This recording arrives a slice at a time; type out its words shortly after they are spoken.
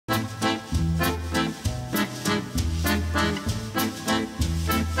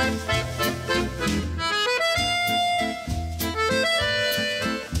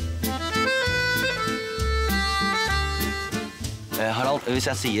hvis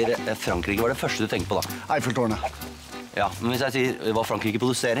jeg sier Frankrike, hva er det første du tenker på da? Eiffeltårnet. Ja, men hvis jeg sier hva Frankrike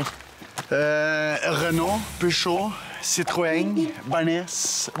produserer? Renault, Peugeot, Citroën,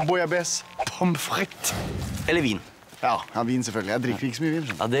 Bernays, Bouillabaisse, pommes frites. Eller vin? Ja, vin selvfølgelig. Jeg drikker ikke så mye vin.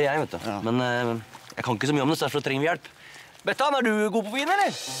 Ja, det er jeg, vet du. Ja. Men jeg kan ikke så mye om det, så derfor trenger vi hjelp. Bettan, er du god på vin, eller?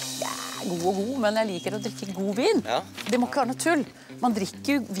 Ja, god og god, men jeg liker å drikke god vin. Ja. Det må ikke være noe tull. Man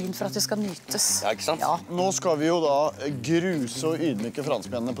drikker jo vin for at det skal nytes. Ja, ikke sant? Ja. Nå skal vi jo da gruse og ydmyke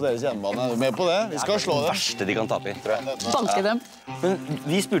franskmennene på deres hjemmebane. Er du med på det? Vi skal slå dem. Det verste de kan tape i, tror jeg. Banke dem. Men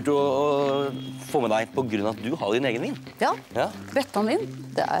vi spurte jo å få med deg på grunn av at du har din egen vin. Ja. Bettan min,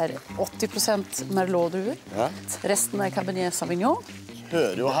 det er 80% Merlot-druer. Ja. Resten er Cabernet Sauvignon.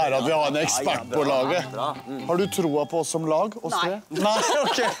 Hører jo her at vi har en ekspert på laget. Har du troa på oss som lag? Nei. Nei,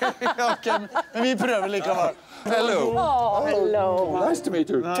 ok. Men vi prøver likevel. Hello. Oh, hello. Nice to meet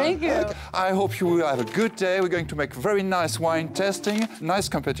you. Thank you. I hope you have a good day. We're going to make very nice wine testing, nice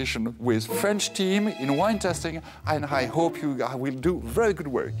competition with French team in wine testing, and I hope you will do very good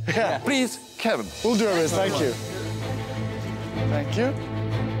work. Yeah. Please, Kevin. We'll do this. Thank you. Thank you.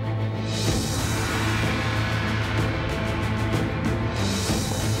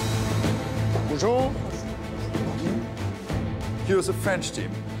 Bonjour. Here's the French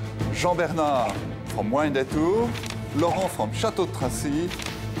team. Jean-Bernard from Wine Detour, Laurent from Château de Tracy.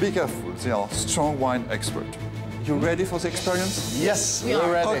 Be careful, they are strong wine experts. You ready for the experience? Yes,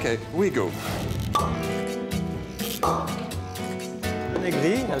 we're ready. Okay, we go.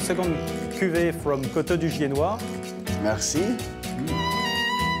 Negri, la seconde cuvée from Château du Giennois. Merci.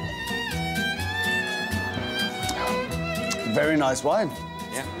 Very nice wine.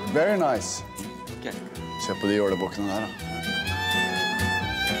 Yeah. Very nice. Okay. Se på de jålebukkene der, da.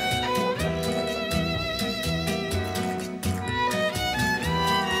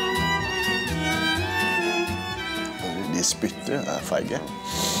 De spytter, det er feige.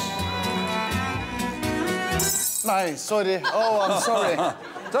 Nei, sorry. Oh, I'm sorry.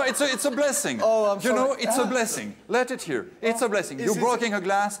 No, it's a blessing. Oh, I'm sorry. You know, it's a blessing. Let it here. It's a blessing. You're breaking a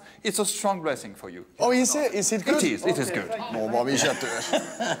glass. It's a strong blessing for you. Oh, is it good? It is good. Nå var vi kjøttur.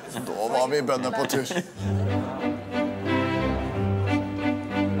 Da var vi bønder på tur.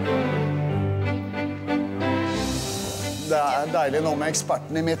 Det er deilig nå med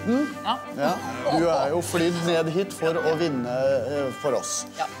eksperten i midten. Ja. Du er jo flydd ned hit for å vinne for oss.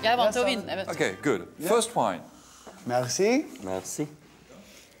 Ja, jeg er vant til å vinne, vet du. Okay, good. First wine. Merci. Merci.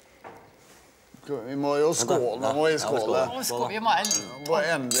 Vi må jo skåle. Nå må vi skåle. Skål, vi må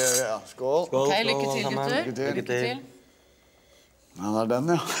Endelig, ja. Skål. Ok, lykke til, gutter. Lykke til. Ja, det er den,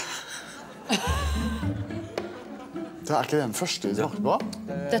 ja. Det er ikke den første vi smakte på?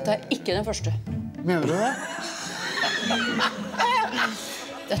 Dette er ikke den første. Mener du det?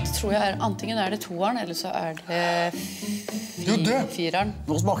 Dette tror jeg antingen er det toeren, eller så er det fireren.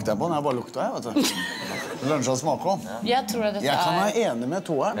 Nå smakte jeg på den, jeg bare lukta, vet du. Det lønner seg å smake om. Jeg tror at dette Jeg kan være enig med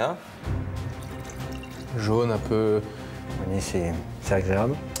toeren. Ja. Jaune, un peu... C'est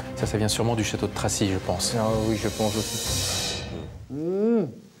agréable. Ça vient sûrement du château de Tracy, je pense. Ah, oui, je pense aussi.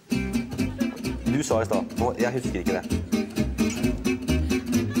 Du sa i stad, og jeg husker ikke det.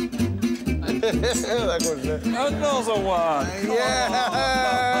 Det er koselig. Another one.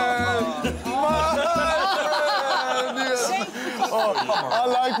 I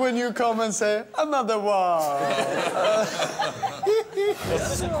like when you come and say, another one.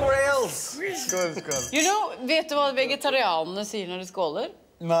 Skål. You know, vet du hva vegetarianene sier når de skåler?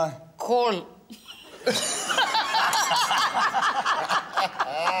 Nei. Kål.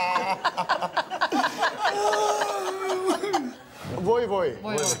 Voi.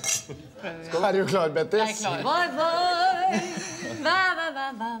 Er du klar, Bettis? Jeg er klar.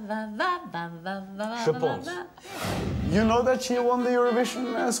 Je pense. You know that she won the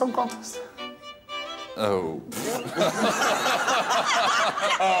Eurovision Song Contest? Oh.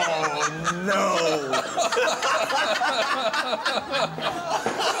 Oh, no!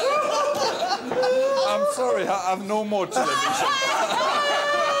 I'm sorry, I have no more television.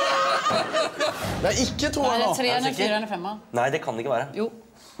 Det er ikke to Er nå. det treeren, fireren, femmeren? Nei, det kan det ikke være. Jo.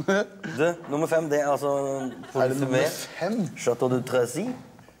 Du, nummer 5, det er altså... Er det nummer 5? Château de Tracy,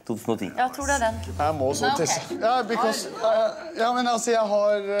 2010. Jeg tror det er den. Jeg må så tisse. Ja, because... Ja, men altså, jeg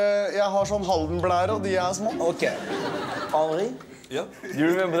har sånn Haldenblære, og de er små. Ok. Henri? Yeah. Do you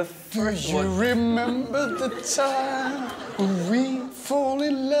remember the first one? Do you remember the time when we fall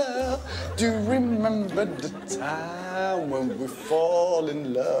in love? Do you remember the time when we fall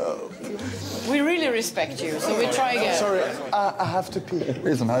in love? We really respect you, so we try again. Sorry, I have to pee.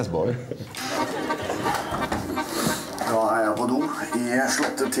 He's a nice boy. Nå er jeg på do i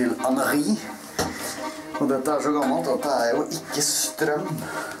slottet til Annerie. Og dette så gammelt at det jo ikke strøm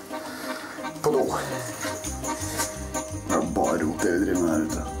på do. Det bare rot det vi driver med her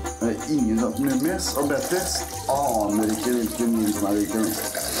ute. Det ingen satt Nummis og Bettis aner ikke hvilken vin som hvilken vin.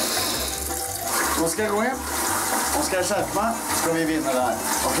 Nå skal jeg gå hjem. Nå skal jeg skjerpe meg. Skal vi vinne det her,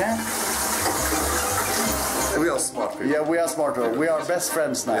 ok? We are smart people. Yeah, we are smarter. We are best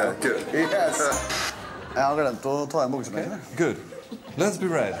friends now. Yeah, good. Yes. Jeg har glemt å ta en buksepenger. Good. Let's be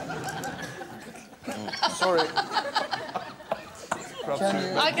red. Sorry.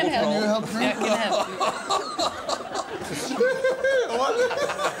 I can help you. I can help you.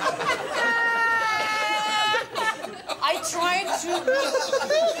 I tried to...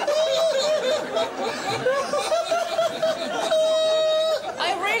 I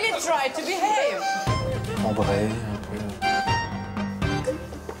really tried to behave. Ambré, un peu.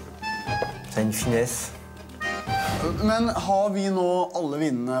 Ça a une finesse. Men har vi nå alle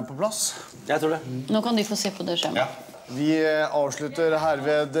vinene på plass? Jeg tror det. Nå kan de få se på det skjemaet. Vi avslutter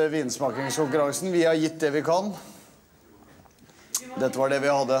herved vinsmakingskonkurransen. Vi har gitt det vi kan. Dette var det vi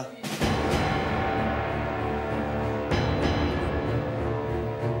hadde.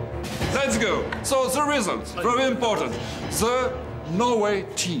 Let's go. So the results, very important. The Norway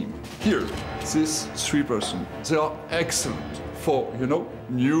team here, these 3 persons, they are excellent for, you know,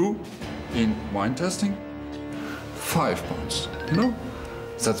 new in wine testing. 5 points, you know?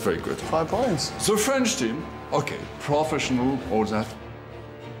 That's very good. 5 points. The French team, okay, professional, all that.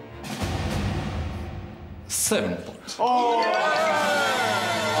 7 points. Oh,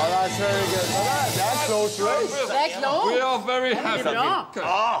 that's very good. That's close race. Det close. We are very happy.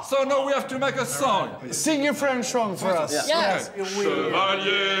 bra. So now we have to make a song. Sing a French song for us. Yes.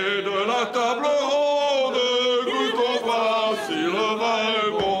 Chevalier de la table ronde, goûte au vin si le vin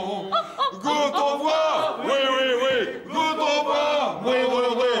est bon. Goûte au vin, oui, oui, oui. Goûte au vin, oui, oui,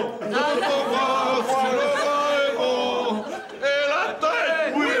 oui. Goûte au vin si le vin est bon. Et la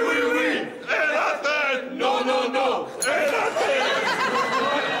tête, oui, oui, oui. Et la tête, non, non, non. Et la tête.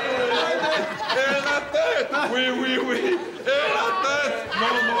 Et la tête, oui, oui, oui. Et la tête,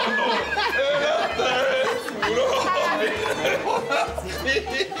 non, non, non. Et la tête, non.